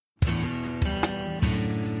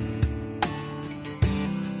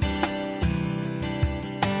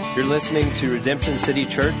You're listening to Redemption City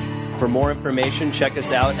Church. For more information, check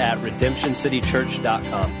us out at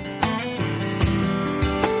redemptioncitychurch.com.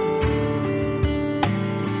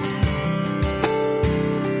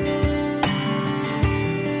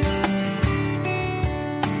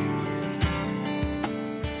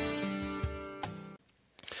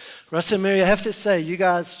 Russ and Mary, I have to say, you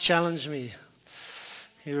guys challenge me.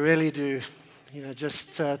 You really do. You know,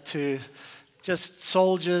 just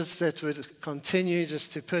soldiers that would continue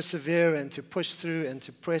just to persevere and to push through and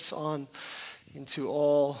to press on into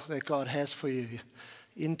all that God has for you,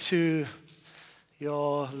 into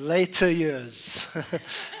your later years.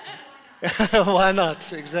 Why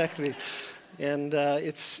not? Exactly. And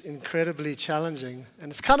it's incredibly challenging.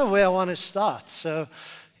 And it's kind of where I want to start. So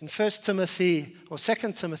in 2 Timothy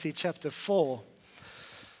chapter 4,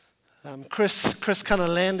 Chris kind of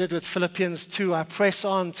landed with Philippians 2. I press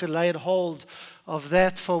on to lay hold of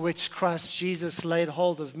that for which Christ Jesus laid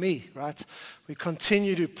hold of me, right? We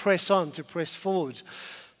continue to press on, to press forward.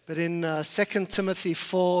 But in 2 Timothy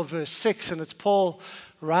 4, verse 6, and it's Paul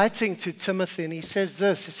writing to Timothy, and he says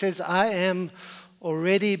this, he says, I am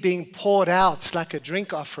already being poured out like a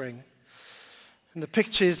drink offering. And the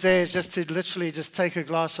picture is there is just to literally just take a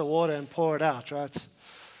glass of water and pour it out, right?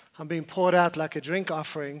 I'm being poured out like a drink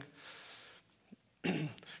offering.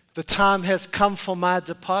 The time has come for my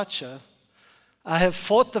departure. I have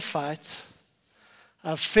fought the fight.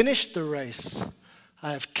 I've finished the race.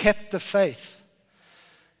 I have kept the faith.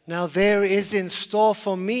 Now there is in store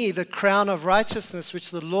for me the crown of righteousness,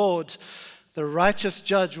 which the Lord, the righteous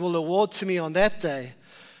judge, will award to me on that day.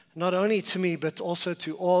 Not only to me, but also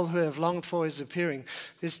to all who have longed for his appearing.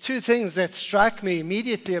 There's two things that strike me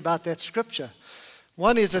immediately about that scripture.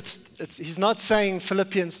 One is he's not saying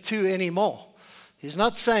Philippians 2 anymore. He's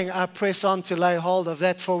not saying, I press on to lay hold of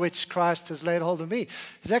that for which Christ has laid hold of me.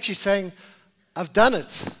 He's actually saying, I've done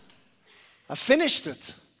it. I've finished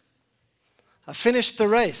it. I finished the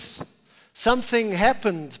race. Something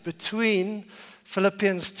happened between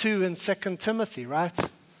Philippians 2 and 2 Timothy, right?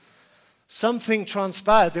 Something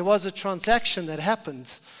transpired. There was a transaction that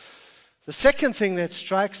happened. The second thing that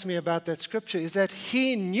strikes me about that scripture is that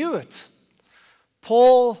he knew it.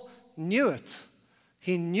 Paul knew it.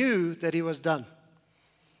 He knew that he was done.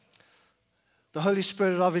 The Holy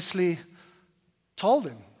Spirit had obviously told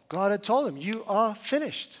him. God had told him, you are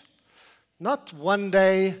finished. Not one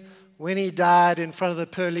day when he died in front of the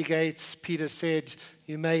pearly gates, Peter said,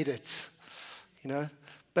 you made it. You know,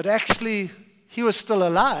 but actually he was still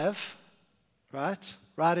alive, right,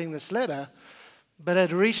 writing this letter, but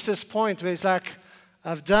had reached this point where he's like,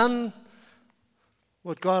 I've done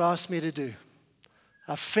what God asked me to do.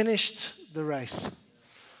 I've finished the race.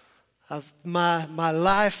 My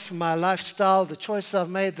life, my lifestyle, the choices I've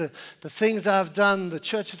made, the things I've done, the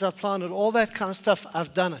churches I've planted, all that kind of stuff,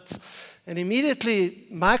 I've done it. And immediately,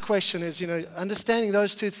 my question is, understanding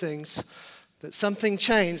those two things, that something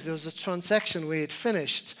changed, there was a transaction where he'd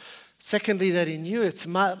finished. Secondly, that he knew it.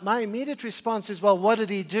 My immediate response is, well, what did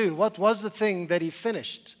he do? What was the thing that he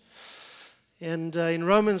finished? And in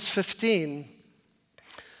Romans 15,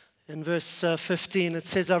 in verse 15, it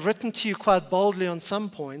says, I've written to you quite boldly on some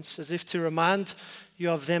points, as if to remind you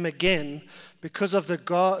of them again, because of the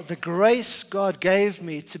grace God gave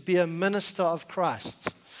me to be a minister of Christ.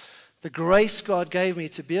 The grace God gave me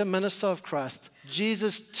to be a minister of Christ.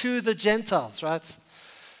 Jesus to the Gentiles, right?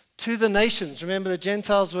 To the nations. Remember, the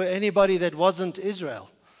Gentiles were anybody that wasn't Israel.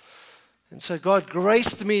 And so God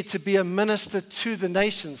graced me to be a minister to the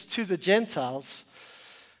nations, to the Gentiles.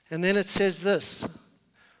 And then it says this,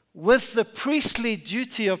 with the priestly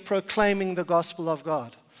duty of proclaiming the gospel of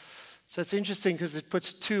God. So it's interesting because it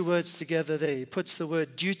puts two words together there. It puts the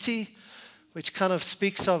word duty, which kind of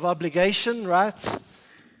speaks of obligation, right?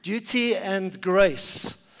 Duty and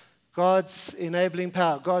grace. God's enabling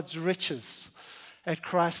power, God's riches at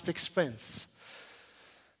Christ's expense.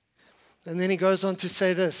 And then he goes on to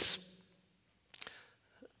say this.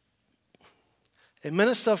 A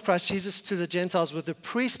minister of Christ Jesus to the Gentiles with the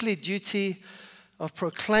priestly duty of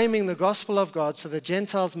proclaiming the gospel of God so the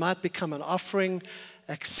Gentiles might become an offering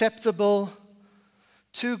acceptable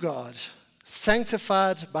to God,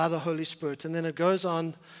 sanctified by the Holy Spirit. And then it goes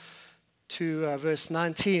on to verse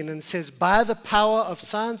 19 and says, by the power of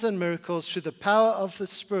signs and miracles through the power of the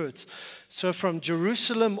Spirit. So from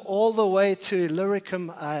Jerusalem all the way to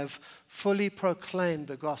Illyricum, I have fully proclaimed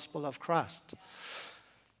the gospel of Christ.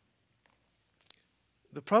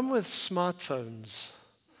 The problem with smartphones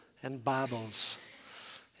and Bibles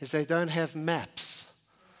is they don't have maps.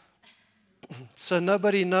 So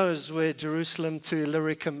nobody knows where Jerusalem to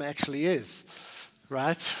Illyricum actually is,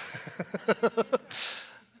 right?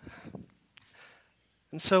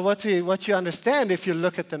 And so what you understand if you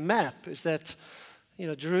look at the map is that,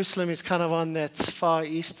 Jerusalem is kind of on that far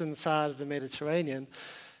eastern side of the Mediterranean.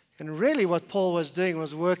 And really what Paul was doing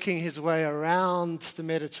was working his way around the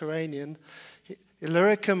Mediterranean.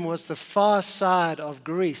 Illyricum was the far side of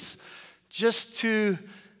Greece, just to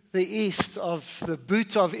the east of the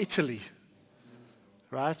boot of Italy,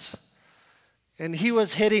 right? And he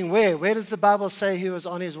was heading where? Where does the Bible say he was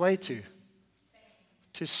on his way to?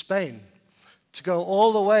 To Spain. To go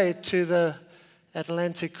all the way to the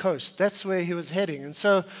Atlantic coast. That's where he was heading. And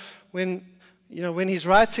so when he's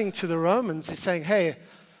writing to the Romans, he's saying, hey,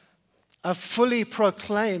 I've fully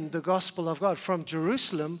proclaimed the gospel of God from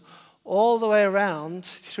Jerusalem all the way around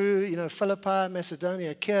through, Philippi,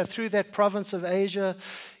 Macedonia, Achaia, through that province of Asia,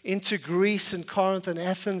 into Greece and Corinth and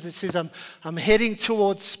Athens. It says, I'm heading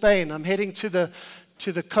towards Spain. I'm heading to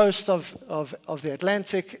the coast of the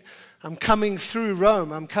Atlantic. I'm coming through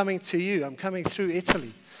Rome. I'm coming to you. I'm coming through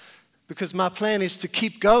Italy. Because my plan is to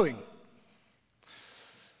keep going.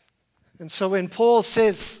 And so when Paul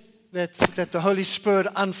says that the Holy Spirit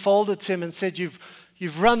unfolded to him and said,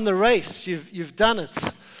 you've run the race, you've done it.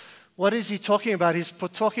 What is he talking about? He's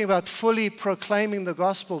talking about fully proclaiming the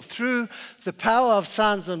gospel through the power of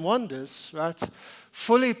signs and wonders, right?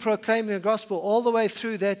 Fully proclaiming the gospel all the way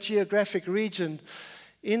through that geographic region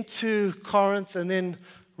into Corinth, and then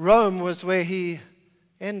Rome was where he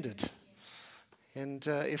ended. And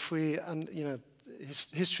history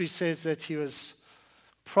says that he was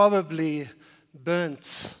probably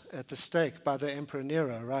burnt at the stake by the Emperor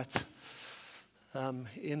Nero, right?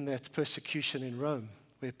 In that persecution in Rome,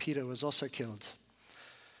 where Peter was also killed.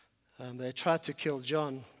 They tried to kill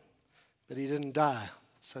John, but he didn't die,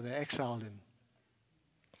 so they exiled him.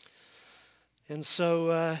 And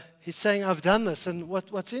so he's saying, I've done this. And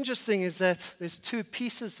what's interesting is that there's two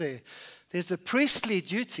pieces there. There's the priestly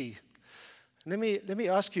duty. Let me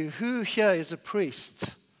ask you, who here is a priest?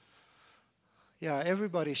 Yeah,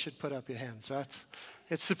 everybody should put up your hands, right?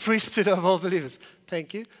 It's the priesthood of all believers.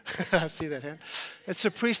 Thank you. I see that hand. It's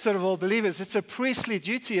the priesthood of all believers. It's a priestly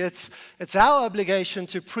duty. It's our obligation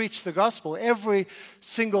to preach the gospel. Every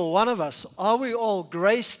single one of us. Are we all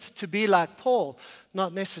graced to be like Paul?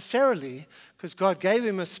 Not necessarily, because God gave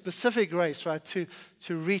him a specific grace, right, to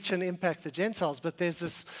reach and impact the Gentiles. But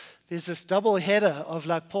there's this double header of,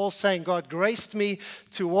 like Paul saying, God graced me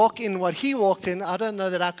to walk in what he walked in. I don't know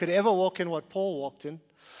that I could ever walk in what Paul walked in.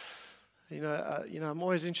 I'm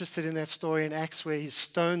always interested in that story in Acts where he's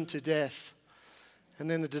stoned to death, and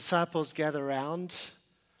then the disciples gather around.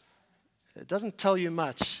 It doesn't tell you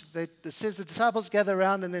much. It says the disciples gather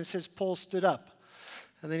around, and then it says Paul stood up.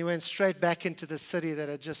 And then he went straight back into the city that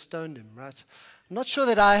had just stoned him, right? I'm not sure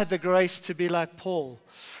that I had the grace to be like Paul.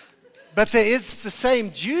 But there is the same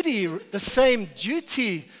duty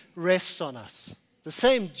rests on us. The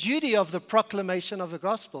same duty of the proclamation of the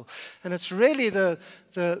gospel. And it's really the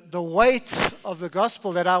weight of the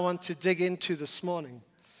gospel that I want to dig into this morning.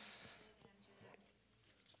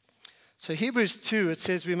 So Hebrews 2, it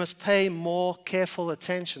says we must pay more careful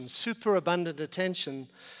attention, superabundant attention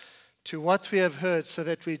to what we have heard so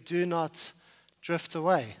that we do not drift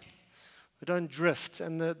away. We don't drift.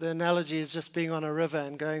 And the analogy is just being on a river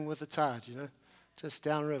and going with the tide, just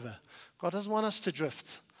downriver. God doesn't want us to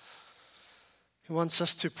drift. He wants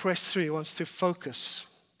us to press through. He wants to focus.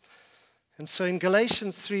 And so in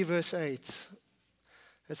Galatians 3 verse 8,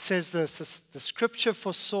 it says this, the scripture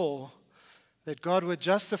foresaw that God would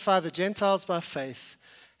justify the Gentiles by faith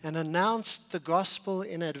and announced the gospel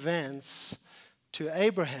in advance to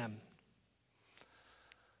Abraham.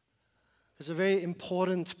 There's a very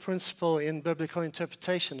important principle in biblical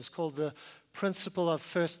interpretation. It's called the principle of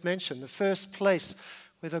first mention. The first place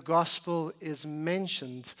where the gospel is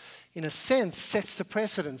mentioned, in a sense, sets the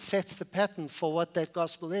precedent, sets the pattern for what that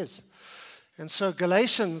gospel is. And so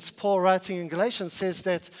Galatians, Paul writing in Galatians, says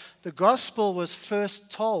that the gospel was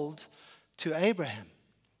first told to Abraham.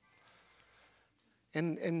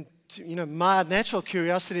 And my natural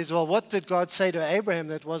curiosity is, well, what did God say to Abraham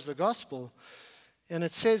that was the gospel? And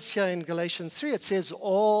it says here in Galatians 3, it says,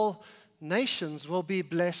 all nations will be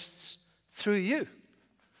blessed through you.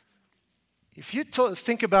 If you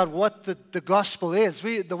think about what the gospel is,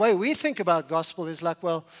 the way we think about gospel is like,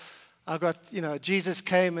 well, Jesus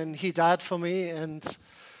came and he died for me,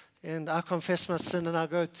 and I confess my sin and I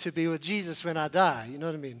go to be with Jesus when I die. You know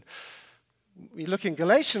what I mean? We look in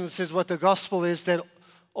Galatians, it says what the gospel is, that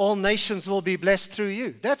all nations will be blessed through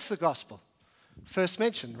you. That's the gospel. First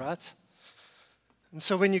mentioned, right? And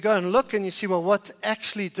so when you go and look and you see, well, what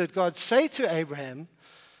actually did God say to Abraham?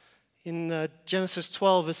 In Genesis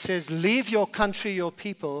 12, it says, leave your country, your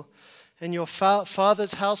people, and your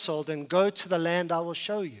father's household and go to the land I will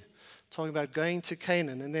show you. Talking about going to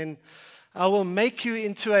Canaan. And then I will make you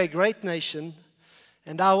into a great nation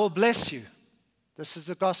and I will bless you. This is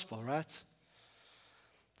the gospel, right?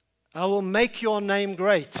 I will make your name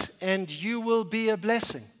great and you will be a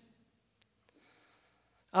blessing.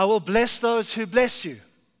 I will bless those who bless you.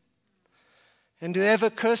 And whoever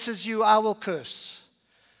curses you, I will curse.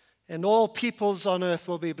 And all peoples on earth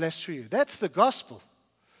will be blessed through you. That's the gospel.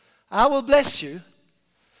 I will bless you,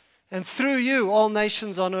 and through you, all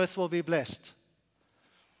nations on earth will be blessed.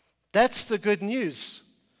 That's the good news.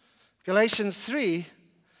 Galatians 3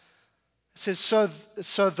 says,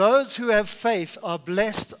 so those who have faith are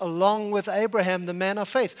blessed along with Abraham, the man of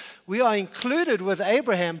faith. We are included with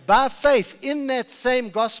Abraham by faith in that same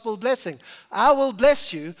gospel blessing. I will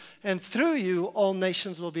bless you, and through you, all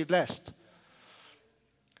nations will be blessed.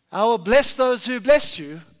 I will bless those who bless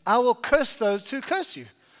you. I will curse those who curse you.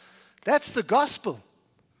 That's the gospel.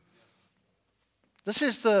 This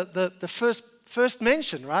is the first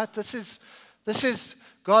mention, right? This is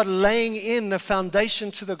God laying in the foundation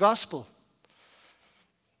to the gospel.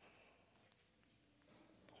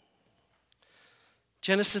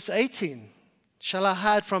 Genesis 18. Shall I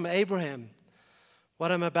hide from Abraham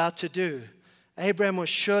what I'm about to do? Abraham will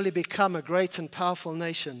surely become a great and powerful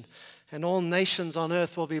nation, and all nations on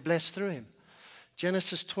earth will be blessed through him.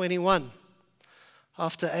 Genesis 21.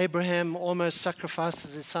 After Abraham almost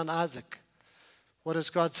sacrifices his son Isaac, what does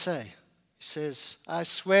God say? He says, I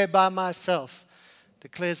swear by myself,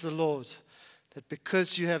 declares the Lord, that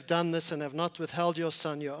because you have done this and have not withheld your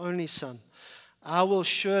son, your only son, I will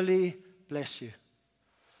surely bless you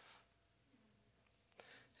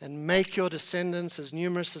and make your descendants as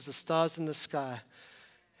numerous as the stars in the sky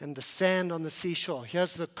and the sand on the seashore.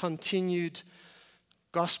 Here's the continued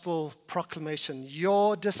gospel proclamation.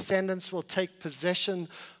 Your descendants will take possession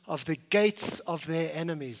of the gates of their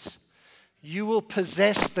enemies. You will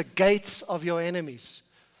possess the gates of your enemies.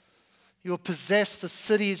 You will possess the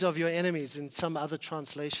cities of your enemies in some other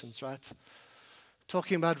translations, right?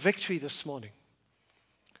 Talking about victory this morning.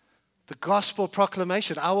 The gospel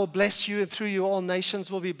proclamation. I will bless you, and through you all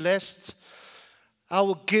nations will be blessed. I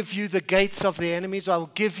will give you the gates of the enemies. I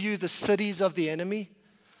will give you the cities of the enemy.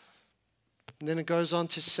 And then it goes on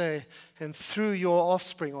to say, and through your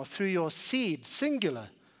offspring, or through your seed, singular,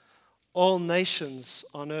 all nations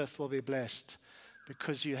on earth will be blessed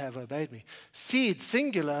because you have obeyed me. Seed,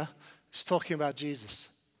 singular, is talking about Jesus.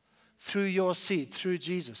 Through your seed, through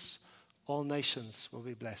Jesus, all nations will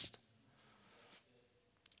be blessed.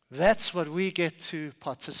 That's what we get to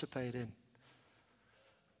participate in.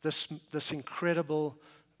 This incredible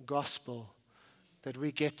gospel that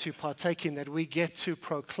we get to partake in, that we get to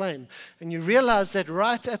proclaim. And you realize that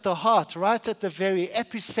right at the heart, right at the very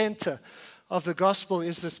epicenter of the gospel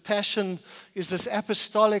is this passion, is this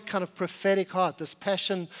apostolic kind of prophetic heart, this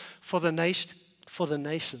passion for the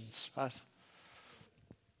nations, right?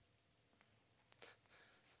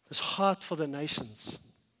 This heart for the nations.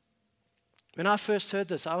 When I first heard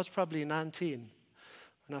this, I was probably 19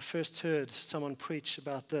 when I first heard someone preach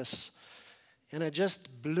about this. And it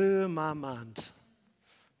just blew my mind.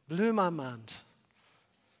 Blew my mind.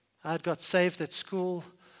 I had got saved at school.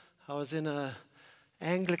 I was in an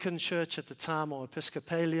Anglican church at the time, or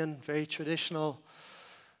Episcopalian, very traditional,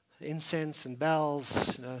 incense and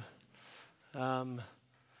bells, you know.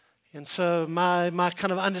 And so my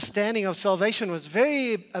kind of understanding of salvation was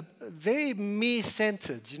very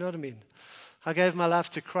me-centered, you know what I mean? I gave my life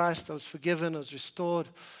to Christ. I was forgiven. I was restored.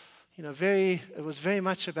 You know, it was very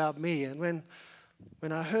much about me. And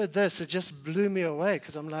when I heard this, it just blew me away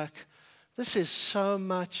because I'm like, this is so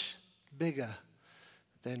much bigger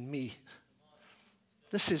than me.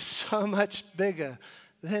 This is so much bigger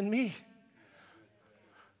than me.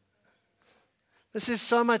 This is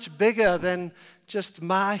so much bigger than just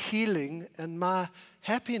my healing and my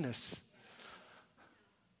happiness.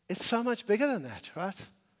 It's so much bigger than that, right?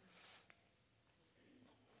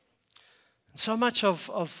 So much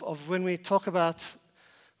of when we talk about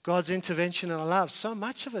God's intervention in our lives, so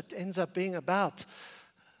much of it ends up being about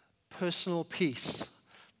personal peace.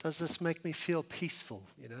 Does this make me feel peaceful,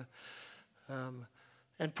 you know?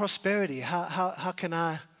 And prosperity, how can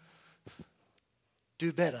I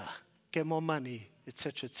do better, get more money,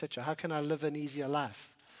 etc., etc.? How can I live an easier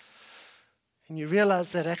life? And you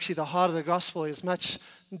realize that actually the heart of the gospel is much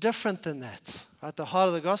different than that, right? The heart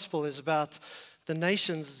of the gospel is about the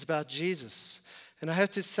nations, is about Jesus. And I have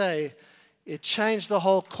to say, it changed the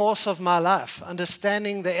whole course of my life.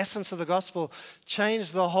 Understanding the essence of the gospel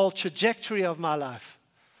changed the whole trajectory of my life.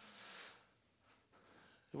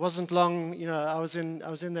 It wasn't long, I was in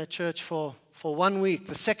that church for 1 week.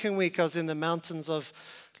 The second week I was in the mountains of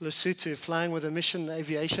Lesotho, flying with the Mission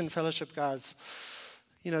Aviation Fellowship guys.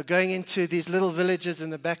 Going into these little villages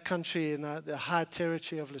in the backcountry in the high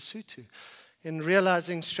territory of Lesotho, and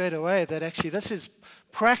realizing straight away that actually this is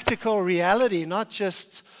practical reality, not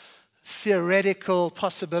just theoretical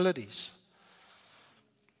possibilities.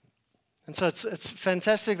 And so it's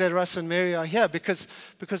fantastic that Russ and Mary are here because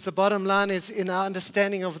the bottom line is, in our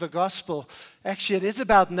understanding of the gospel, actually it is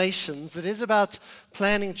about nations, it is about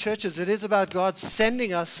planning churches, it is about God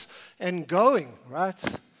sending us and going, right?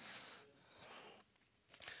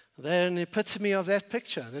 They're an epitome of that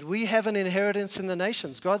picture, that we have an inheritance in the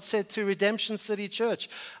nations. God said to Redemption City Church,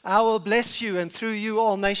 I will bless you, and through you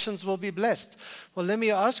all nations will be blessed. Well, let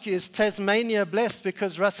me ask you, is Tasmania blessed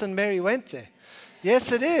because Russ and Mary went there?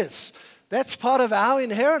 Yes, it is. That's part of our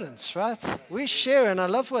inheritance, right? We share, and I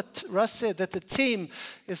love what Russ said, that the team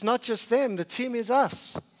is not just them, the team is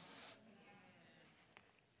us.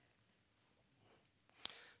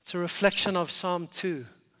 It's a reflection of Psalm 2.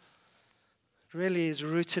 It really is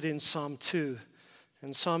rooted in Psalm 2.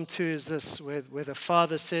 And Psalm 2 is this, where the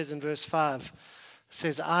Father says in verse 5,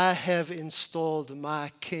 says, I have installed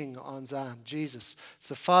my King on Zion, Jesus. It's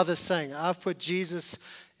the Father saying, I've put Jesus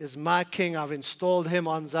as my King. I've installed him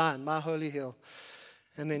on Zion, my holy hill.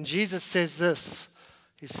 And then Jesus says this.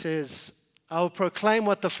 He says, I will proclaim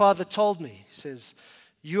what the Father told me. He says,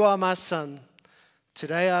 you are my Son.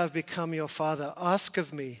 Today I have become your Father. Ask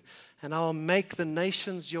of me, and I will make the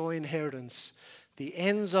nations your inheritance, the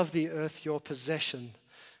ends of the earth your possession.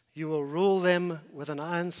 You will rule them with an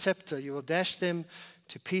iron scepter. You will dash them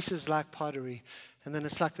to pieces like pottery. And then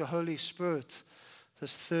it's like the Holy Spirit,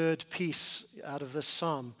 this third piece out of this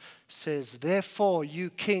psalm, says, therefore, you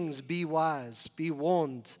kings, be wise, be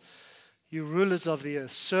warned. You rulers of the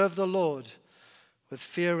earth, serve the Lord with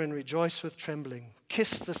fear and rejoice with trembling.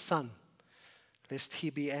 Kiss the Son, lest he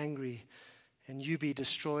be angry and you be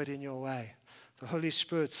destroyed in your way. The Holy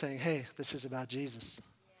Spirit saying, hey, this is about Jesus.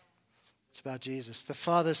 It's about Jesus. The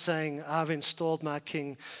Father saying, I've installed my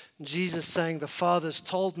King. Jesus saying, the Father's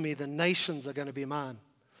told me the nations are going to be mine.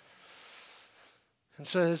 And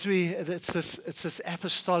so it's this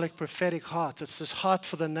apostolic prophetic heart. It's this heart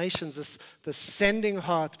for the nations, this sending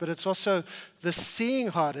heart, but it's also the seeing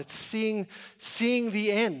heart. It's seeing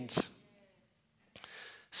the end.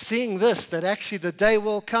 Seeing this, that actually the day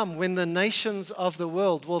will come when the nations of the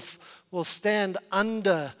world will stand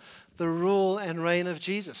under the rule and reign of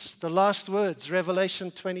Jesus. The last words, Revelation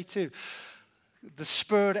 22. The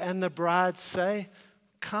Spirit and the bride say,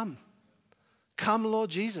 come. Come, Lord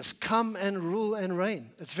Jesus. Come and rule and reign.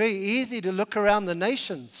 It's very easy to look around the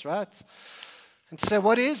nations, right? And say,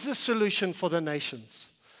 what is the solution for the nations?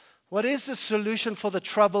 What is the solution for the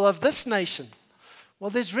trouble of this nation? Well,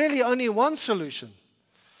 there's really only one solution.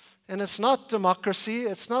 And it's not democracy.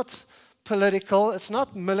 It's not political. It's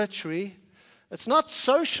not military. It's not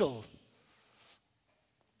social.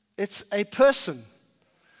 It's a person.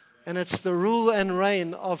 And it's the rule and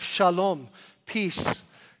reign of shalom, peace.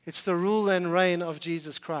 It's the rule and reign of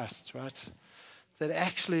Jesus Christ, right? That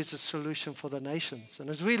actually is a solution for the nations. And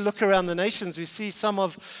as we look around the nations, we see some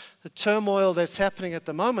of the turmoil that's happening at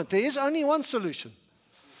the moment. There is only one solution.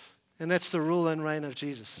 And that's the rule and reign of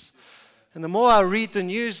Jesus. And the more I read the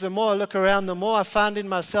news, the more I look around, the more I find in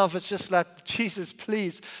myself, it's just like, Jesus,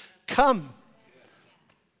 please, come.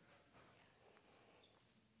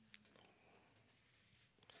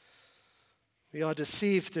 We are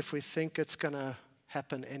deceived if we think it's going to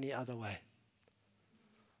happen any other way.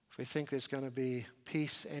 If we think there's going to be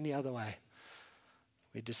peace any other way,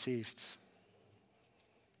 we're deceived.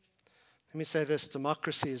 Let me say this,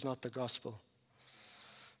 democracy is not the gospel.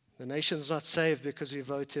 The nation's not saved because we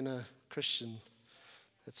vote in a Christian.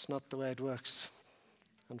 That's not the way it works,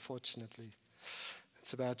 unfortunately.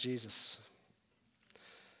 It's about Jesus.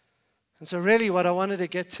 And so really what I wanted to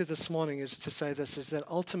get to this morning is to say this, is that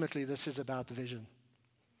ultimately this is about vision.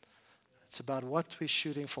 It's about what we're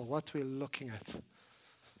shooting for, what we're looking at.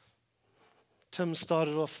 Tim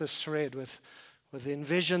started off this thread with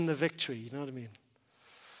envision the victory, you know what I mean?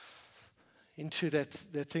 Into that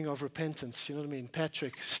thing of repentance, you know what I mean?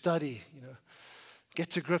 Patrick, study,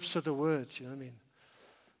 get to grips with the words, you know what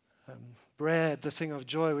I mean? Brad, the thing of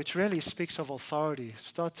joy, which really speaks of authority.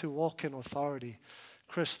 Start to walk in authority.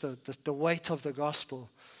 Chris, the weight of the gospel.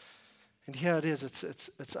 And here it is,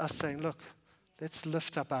 it's us saying, look, let's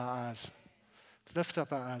lift up our eyes. Lift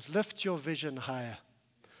up our eyes. Lift your vision higher.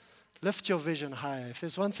 Lift your vision higher. If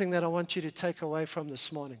there's one thing that I want you to take away from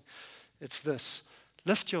this morning, it's this.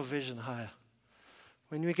 Lift your vision higher.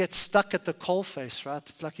 When we get stuck at the coalface, right?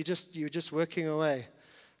 It's like you're just working away.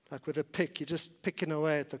 like with a pick. You're just picking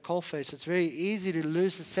away at the coalface. It's very easy to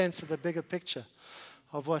lose the sense of the bigger picture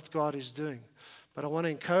of what God is doing. But I want to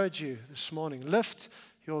encourage you this morning, lift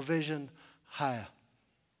your vision higher.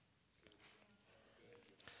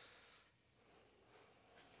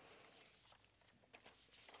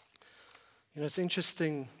 It's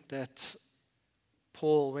interesting that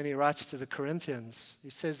Paul, when he writes to the Corinthians, he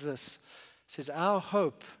says this. He says, our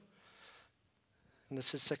hope, and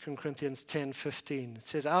this is 2 Corinthians 10:15. It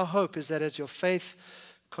says, our hope is that as your faith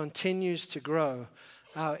continues to grow,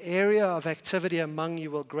 our area of activity among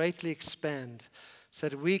you will greatly expand so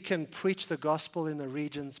that we can preach the gospel in the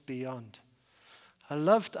regions beyond. I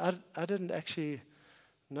didn't actually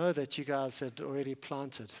know that you guys had already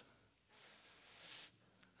planted.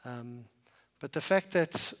 But the fact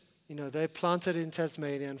that, they planted in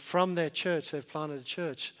Tasmania, and from their church, they've planted a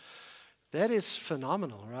church, that is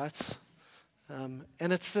phenomenal, right?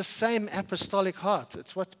 And it's the same apostolic heart.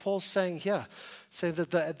 It's what Paul's saying here. Saying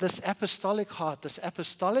that this apostolic heart, this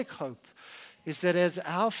apostolic hope, is that as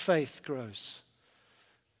our faith grows,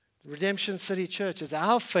 Redemption City Church, as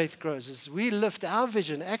our faith grows, as we lift our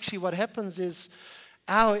vision, actually what happens is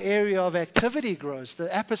our area of activity grows.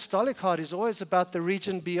 The apostolic heart is always about the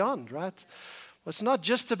region beyond, right? Well, it's not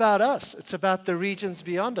just about us. It's about the regions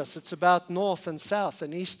beyond us. It's about north and south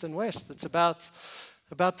and east and west. It's about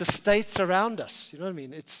the states around us. You know what I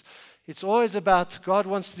mean? It's always about God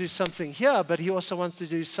wants to do something here, but he also wants to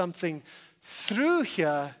do something through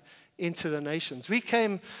here into the nations. We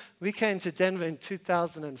came to Denver in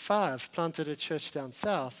 2005, planted a church down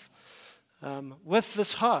south with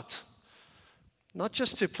this heart. Not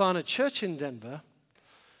just to plant a church in Denver,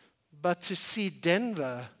 but to see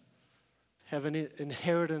Denver have an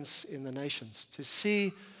inheritance in the nations. To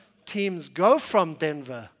see teams go from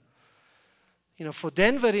Denver, for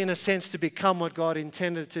Denver, in a sense, to become what God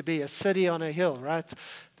intended to be, a city on a hill, right?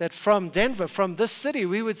 That from Denver, from this city,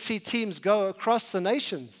 we would see teams go across the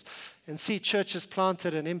nations and see churches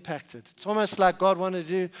planted and impacted. It's almost like God wanted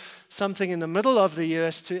to do something in the middle of the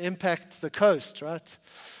U.S. to impact the coast, right?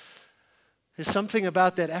 There's something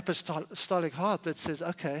about that apostolic heart that says,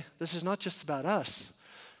 okay, this is not just about us,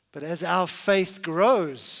 but as our faith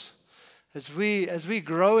grows, as we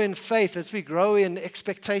grow in faith, as we grow in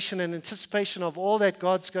expectation and anticipation of all that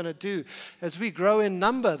God's going to do, as we grow in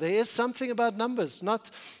number, there is something about numbers.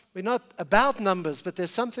 We're not about numbers, but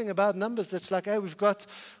there's something about numbers that's like, hey, we've got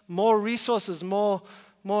more resources, more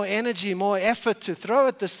energy, more effort to throw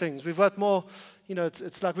at these things. We've got more,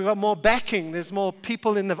 it's like we've got more backing. There's more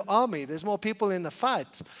people in the army. There's more people in the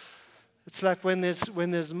fight. It's like when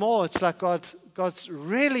there's more, it's like God's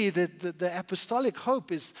really, the apostolic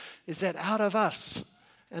hope is that out of us,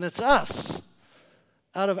 and it's us,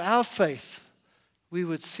 out of our faith, we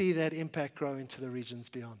would see that impact grow into the regions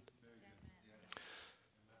beyond.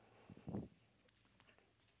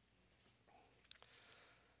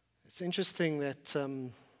 It's interesting that,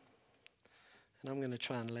 and I'm going to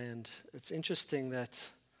try and land, it's interesting that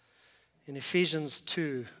in Ephesians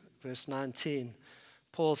 2, verse 19,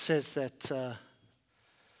 Paul says that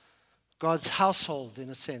God's household, in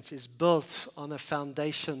a sense, is built on a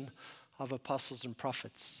foundation of apostles and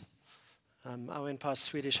prophets. I went past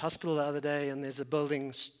Swedish Hospital the other day, and there's a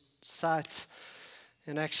building site,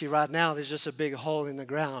 and actually right now there's just a big hole in the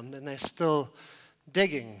ground, and they're still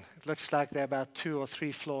digging. It looks like they're about 2 or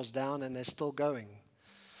 3 floors down, and they're still going.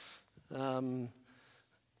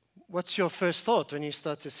 What's your first thought when you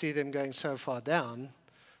start to see them going so far down?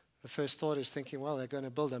 The first thought is thinking, well, they're going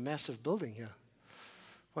to build a massive building here.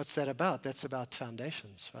 What's that about? That's about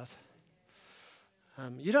foundations, right?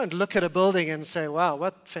 You don't look at a building and say, wow,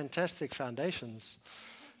 what fantastic foundations.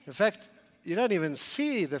 In fact, you don't even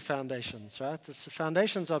see the foundations, right? The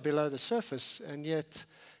foundations are below the surface, and yet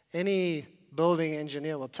any building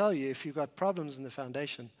engineer will tell you if you've got problems in the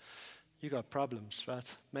foundation, you've got problems,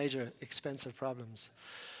 right? Major, expensive problems.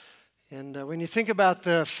 And when you think about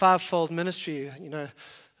the fivefold ministry,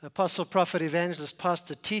 apostle, prophet, evangelist,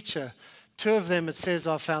 pastor, teacher, 2 of them, it says,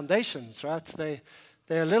 are foundations, right?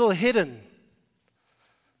 They're a little hidden.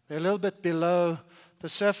 They're a little bit below the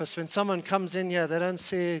surface. When someone comes in here, they don't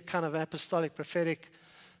see kind of apostolic, prophetic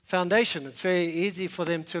foundation. It's very easy for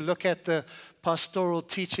them to look at the pastoral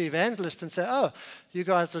teacher, evangelist and say, oh, you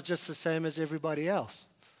guys are just the same as everybody else.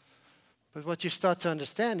 But what you start to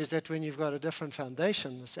understand is that when you've got a different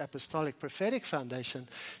foundation, this apostolic, prophetic foundation,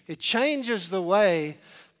 it changes the way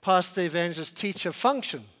pastor, evangelist, teacher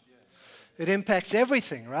function. It impacts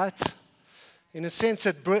everything, right? In a sense,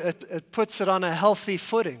 it puts it on a healthy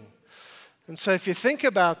footing. And so if you think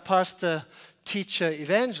about pastor, teacher,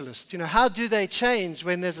 evangelist, how do they change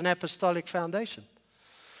when there's an apostolic foundation?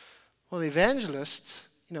 Well, the evangelist,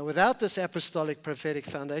 without this apostolic prophetic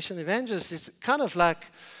foundation, evangelist is kind of like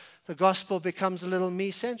the gospel becomes a little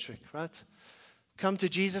me-centric, right? Come to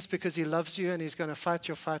Jesus because he loves you and he's going to fight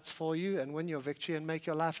your fights for you and win your victory and make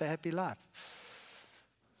your life a happy life.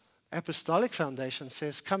 Apostolic foundation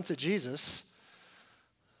says, come to Jesus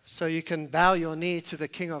so you can bow your knee to the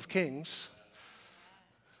King of Kings,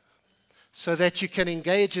 so that you can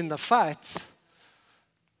engage in the fight,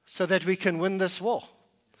 so that we can win this war,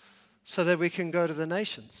 so that we can go to the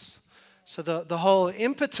nations. So the whole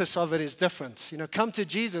impetus of it is different. Come to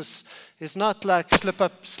Jesus is not like slip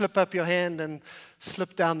up your hand and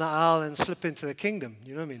slip down the aisle and slip into the kingdom.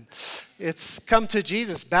 You know what I mean? It's come to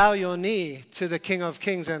Jesus, bow your knee to the King of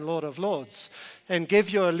Kings and Lord of Lords, and give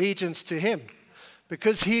your allegiance to him,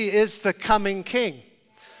 because he is the coming King.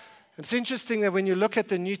 It's interesting that when you look at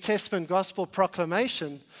the New Testament gospel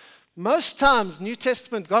proclamation, most times New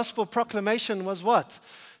Testament gospel proclamation was what?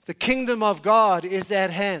 The kingdom of God is at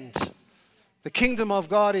hand. The kingdom of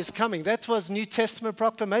God is coming. That was New Testament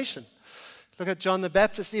proclamation. Look at John the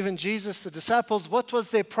Baptist, even Jesus, the disciples. What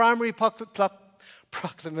was their primary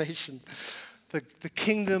proclamation? The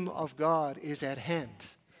kingdom of God is at hand.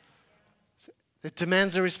 It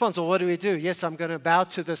demands a response. Well, what do we do? Yes, I'm going to bow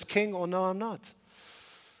to this king, or no, I'm not.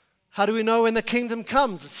 How do we know when the kingdom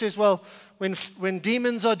comes? It says, well, when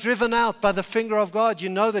demons are driven out by the finger of God, you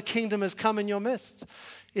know the kingdom has come in your midst.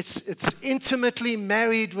 It's intimately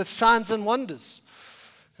married with signs and wonders.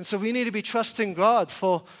 And so we need to be trusting God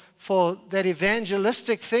for that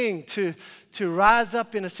evangelistic thing to rise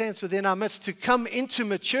up, in a sense, within our midst, to come into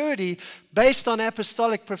maturity based on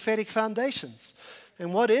apostolic prophetic foundations.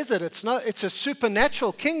 And what is it? It's a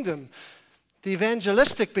supernatural kingdom. The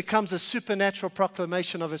evangelistic becomes a supernatural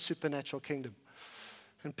proclamation of a supernatural kingdom.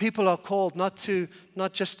 And people are called not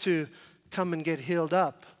just to come and get healed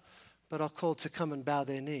up, but are called to come and bow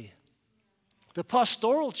their knee. The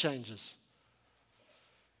pastoral changes.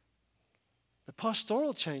 The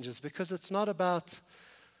pastoral changes because it's not about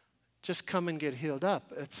just come and get healed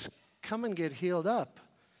up. It's come and get healed up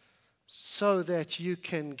so that you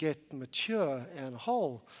can get mature and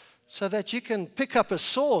whole, so that you can pick up a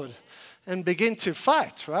sword and begin to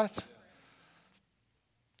fight, right?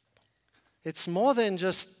 It's more than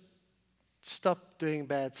just stop doing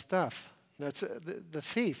bad stuff. It's the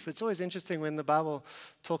thief. It's always interesting when the Bible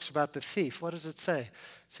talks about the thief. What does it say? It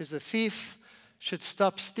says the thief should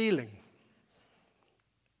stop stealing.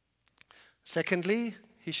 Secondly,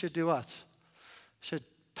 he should do what? Should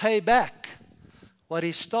pay back what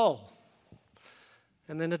he stole.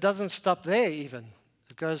 And then it doesn't stop there even.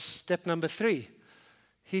 It goes step number 3.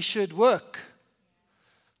 He should work.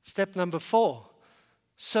 Step number 4.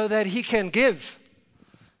 So that he can give.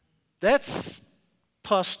 That's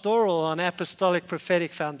pastoral on apostolic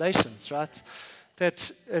prophetic foundations, right?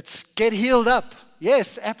 That it's get healed up.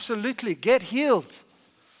 Yes, absolutely. Get healed.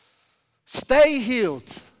 Stay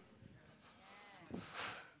healed.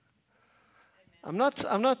 I'm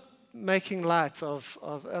not making light of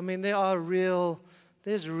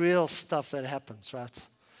there's real stuff that happens, right?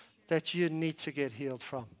 That you need to get healed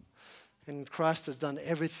from. And Christ has done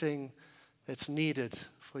everything that's needed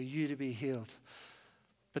for you to be healed.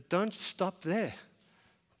 But don't stop there.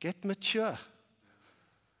 Get mature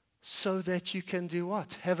so that you can do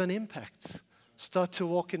what? Have an impact. Start to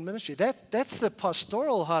walk in ministry. That's the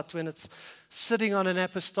pastoral heart when it's sitting on an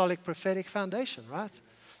apostolic prophetic foundation, right?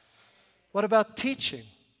 What about teaching?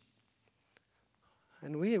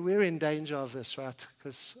 And we're in danger of this, right?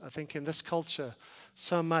 Because I think in this culture,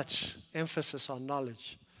 so much emphasis on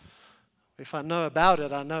knowledge. If I know about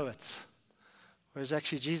it, I know it. Whereas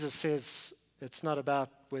actually Jesus says it's not about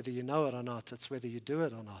whether you know it or not, it's whether you do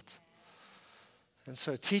it or not. And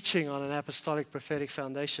so teaching on an apostolic prophetic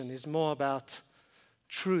foundation is more about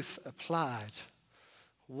truth applied,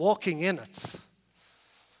 walking in it,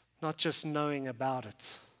 not just knowing about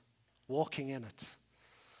it, walking in it.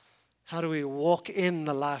 How do we walk in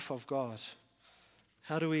the life of God?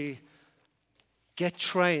 How do we get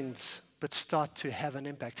trained but start to have an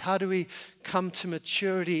impact? How do we come to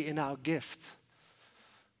maturity in our gift?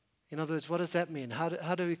 In other words, what does that mean? How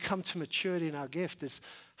do we come to maturity in our gift?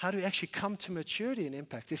 How do we actually come to maturity and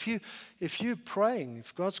impact? If you're praying,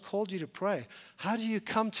 if God's called you to pray, how do you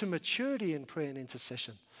come to maturity in prayer and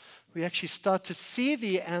intercession? We actually start to see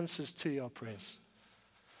the answers to your prayers.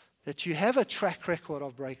 That you have a track record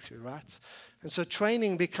of breakthrough, right? And so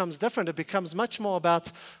training becomes different. It becomes much more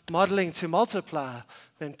about modeling to multiply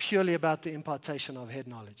than purely about the impartation of head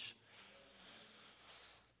knowledge.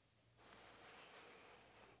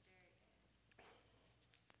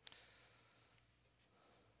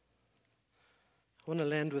 I want to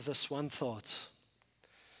land with this one thought.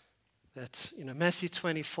 that, Matthew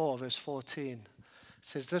 24, verse 14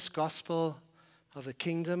 says, this gospel of the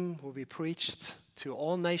kingdom will be preached to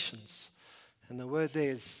all nations. And the word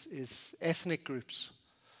there is ethnic groups,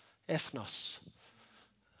 ethnos.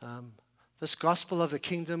 This gospel of the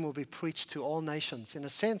kingdom will be preached to all nations. In a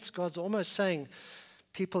sense, God's almost saying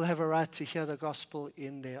people have a right to hear the gospel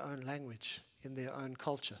in their own language, in their own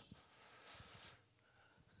culture.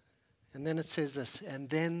 And then it says this, and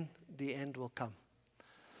then the end will come.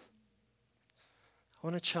 I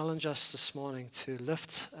want to challenge us this morning to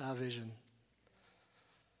lift our vision,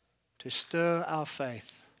 to stir our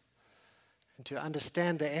faith, and to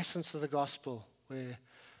understand the essence of the gospel, where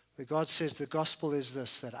God says the gospel is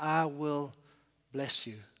this, that I will bless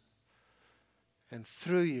you, and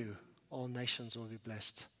through you all nations will be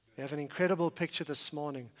blessed. We have an incredible picture this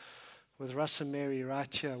morning with Russ and Mary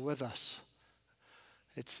right here with us.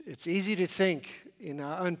 It's easy to think, in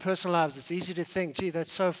our own personal lives, it's easy to think, gee,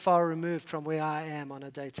 that's so far removed from where I am on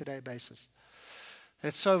a day-to-day basis.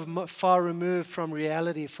 That's so far removed from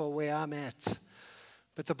reality for where I'm at.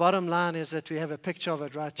 But the bottom line is that we have a picture of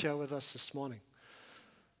it right here with us this morning.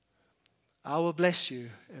 I will bless you,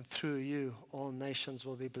 and through you all nations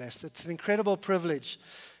will be blessed. It's an incredible privilege,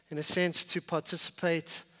 in a sense, to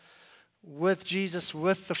participate with Jesus,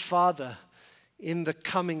 with the Father, in the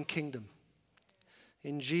coming kingdom,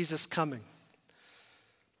 in Jesus' coming.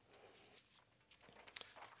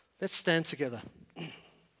 Let's stand together.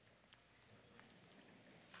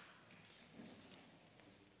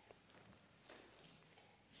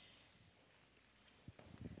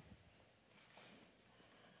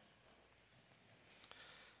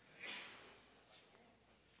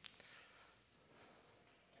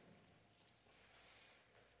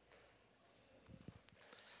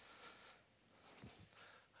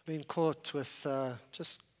 Been caught with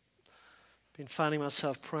just been finding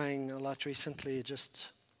myself praying a lot recently, just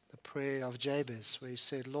the prayer of Jabez, where he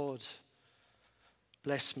said, Lord,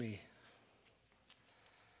 bless me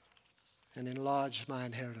and enlarge my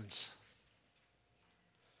inheritance.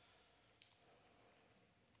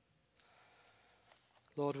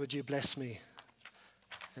 Lord, would you bless me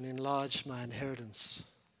and enlarge my inheritance?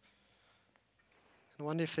 I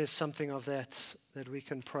wonder if there's something of that we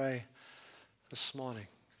can pray this morning.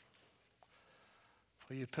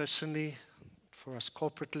 For you personally, for us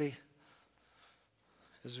corporately,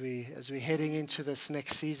 as we're heading into this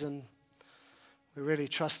next season, we're really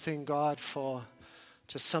trusting God for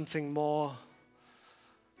just something more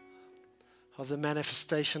of the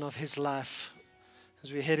manifestation of His life.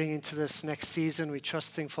 As we're heading into this next season, we're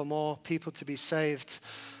trusting for more people to be saved,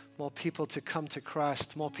 more people to come to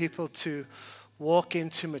Christ, more people to walk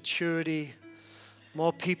into maturity,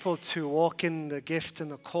 more people to walk in the gift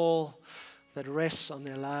and the call that rests on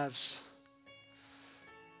their lives.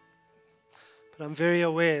 But I'm very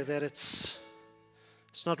aware that it's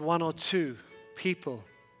not one or two people,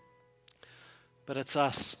 but it's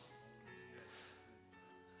us.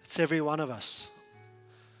 It's every one of us.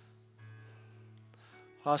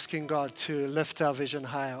 Asking God to lift our vision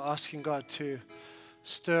higher, asking God to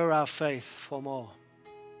stir our faith for more.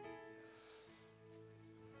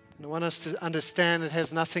 And I want us to understand it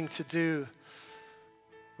has nothing to do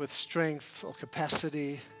with strength or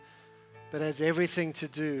capacity, but has everything to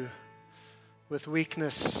do with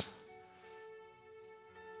weakness,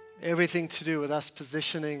 everything to do with us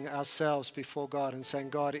positioning ourselves before God and saying,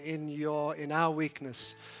 God, in our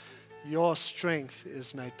weakness, your strength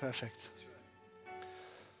is made perfect.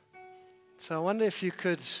 So I wonder if you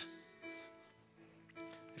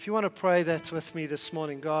want to pray that with me this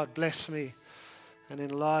morning, God, bless me and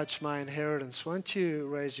enlarge my inheritance. Won't you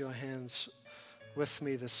raise your hands with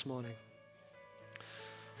me this morning?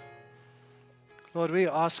 Lord, we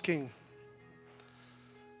are asking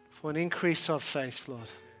for an increase of faith, Lord.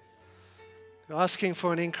 We're asking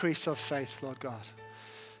for an increase of faith, Lord God.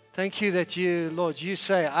 Thank you that you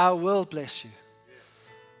say, I will bless you.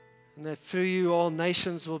 And that through you all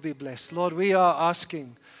nations will be blessed. Lord, we are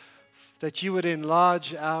asking that you would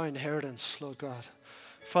enlarge our inheritance, Lord God.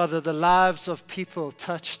 Father, the lives of people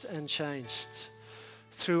touched and changed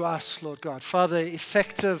through us, Lord God. Father,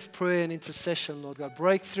 effective prayer and intercession, Lord God.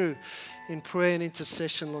 Breakthrough in prayer and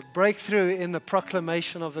intercession, Lord. Breakthrough in the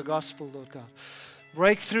proclamation of the gospel, Lord God.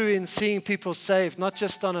 Breakthrough in seeing people saved, not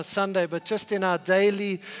just on a Sunday, but just in our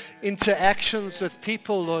daily interactions with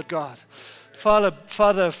people, Lord God.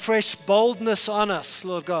 Father, fresh boldness on us,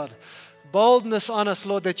 Lord God. Boldness on us,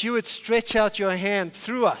 Lord, that you would stretch out your hand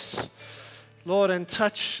through us, Lord, and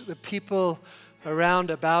touch the people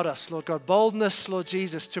around about us, Lord God. Boldness, Lord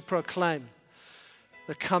Jesus, to proclaim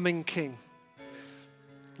the coming King.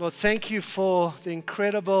 Lord, thank you for the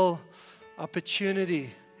incredible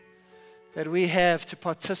opportunity that we have to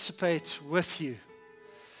participate with you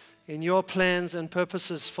in your plans and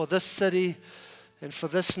purposes for this city and for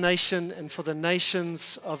this nation and for the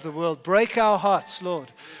nations of the world. Break our hearts,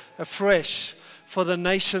 Lord, afresh for the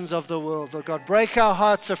nations of the world, Lord God. Break our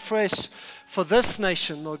hearts afresh for this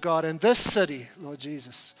nation, Lord God, and this city, Lord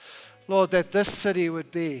Jesus. Lord, that this city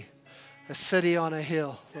would be a city on a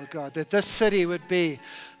hill, Lord God. That this city would be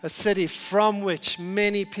a city from which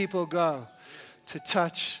many people go to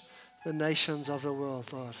touch the nations of the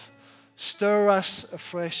world, Lord. Stir us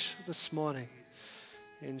afresh this morning.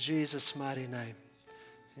 In Jesus' mighty name.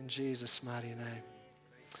 In Jesus' mighty name.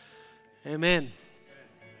 Amen.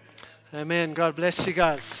 Amen. God bless you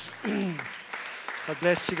guys. God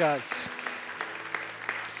bless you guys.